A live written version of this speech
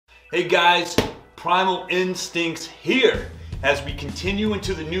Hey guys, Primal Instincts here. As we continue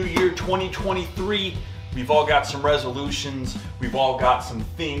into the new year 2023, we've all got some resolutions, we've all got some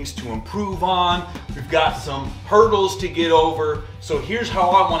things to improve on, we've got some hurdles to get over. So here's how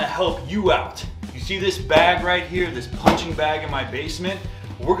I want to help you out. You see this bag right here, this punching bag in my basement?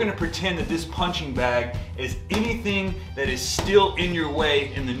 We're gonna pretend that this punching bag is anything that is still in your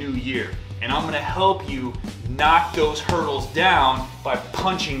way in the new year. And I'm gonna help you knock those hurdles down by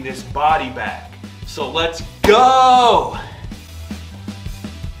punching this body bag. So let's go!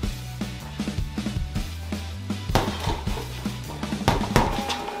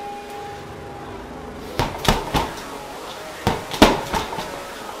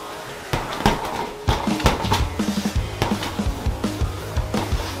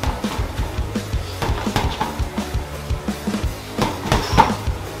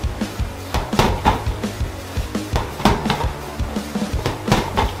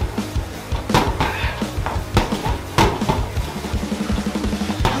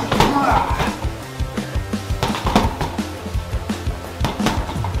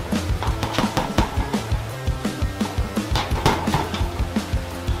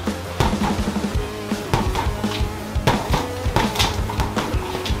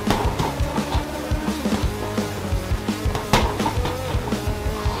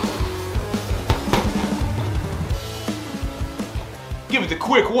 Give it the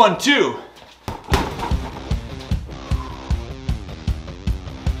quick 1-2.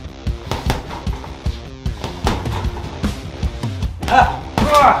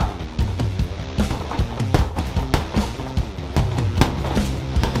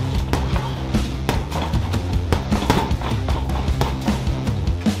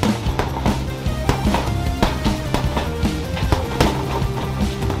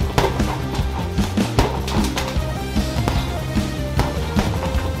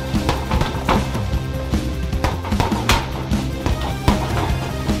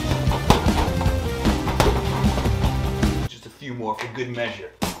 More for good measure.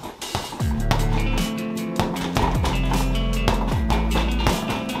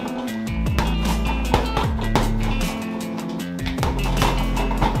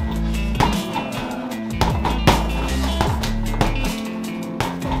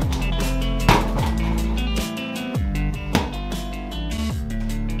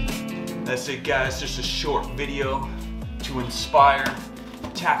 That's it guys, just a short video to inspire,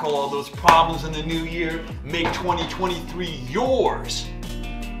 tackle all those problems in the new year, make 2023 yours.